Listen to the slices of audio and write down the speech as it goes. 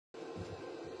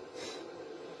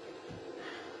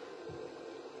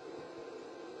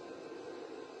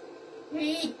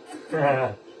We're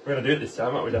gonna do it this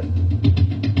time, aren't we, Dad?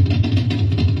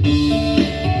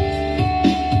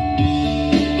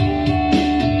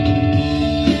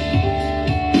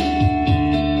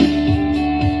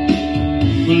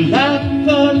 Well, I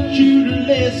thought you'd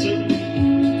listen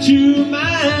to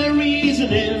my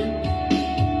reasoning,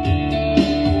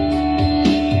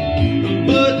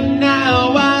 but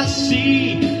now I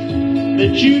see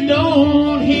that you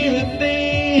don't hear a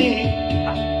thing.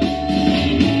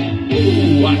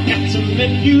 Ooh, I got to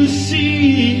make you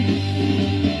see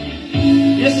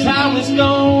just how it's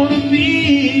gonna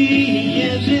be.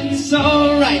 Yes, it's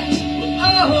alright.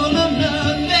 All or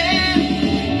nothing.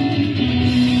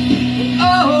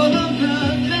 All or nothing.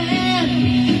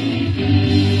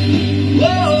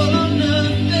 All or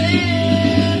nothing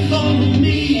for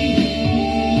me.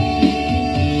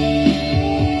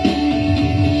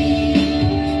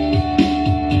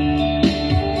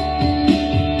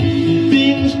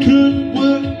 Things could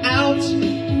work out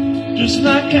just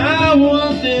like I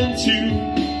want them to.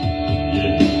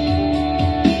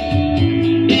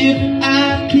 If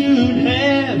I could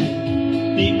have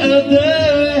the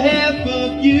other half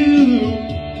of you,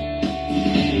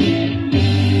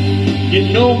 you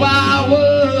know I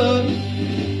would.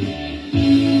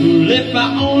 Well, if I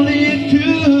only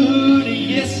could,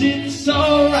 yes, it's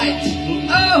alright.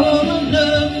 All or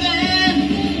nothing.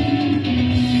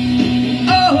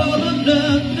 All or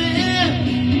nothing.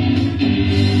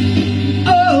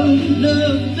 All or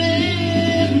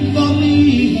nothing for me.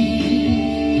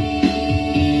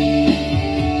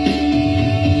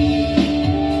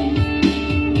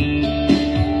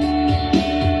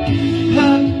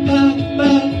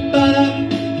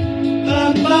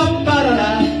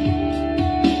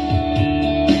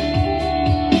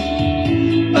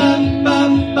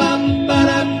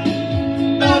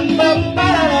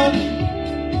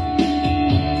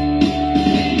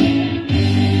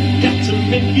 Got to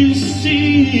make you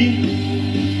see,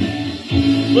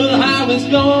 well, how it's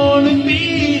gonna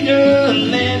be,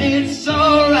 girl, and it's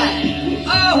alright.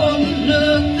 All or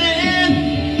nothing.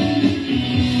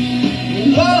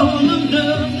 All or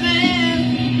nothing.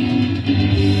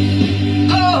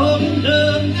 All or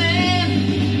nothing.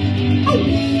 Oh.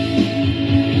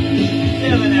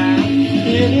 Feel it now.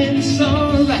 And it's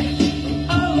alright.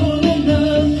 All or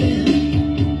nothing.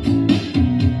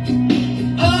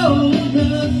 All or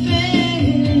nothing.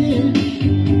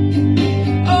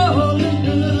 All or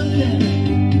nothing.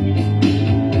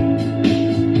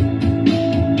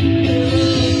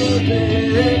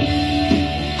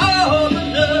 All or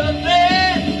nothing.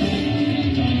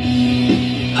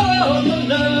 All or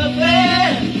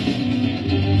nothing.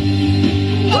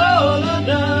 All or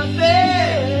nothing.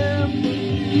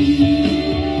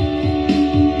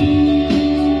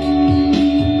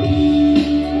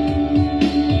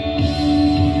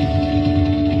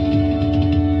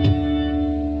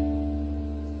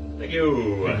 Thank you.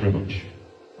 Thank you very much.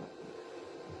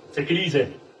 Take it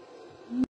easy.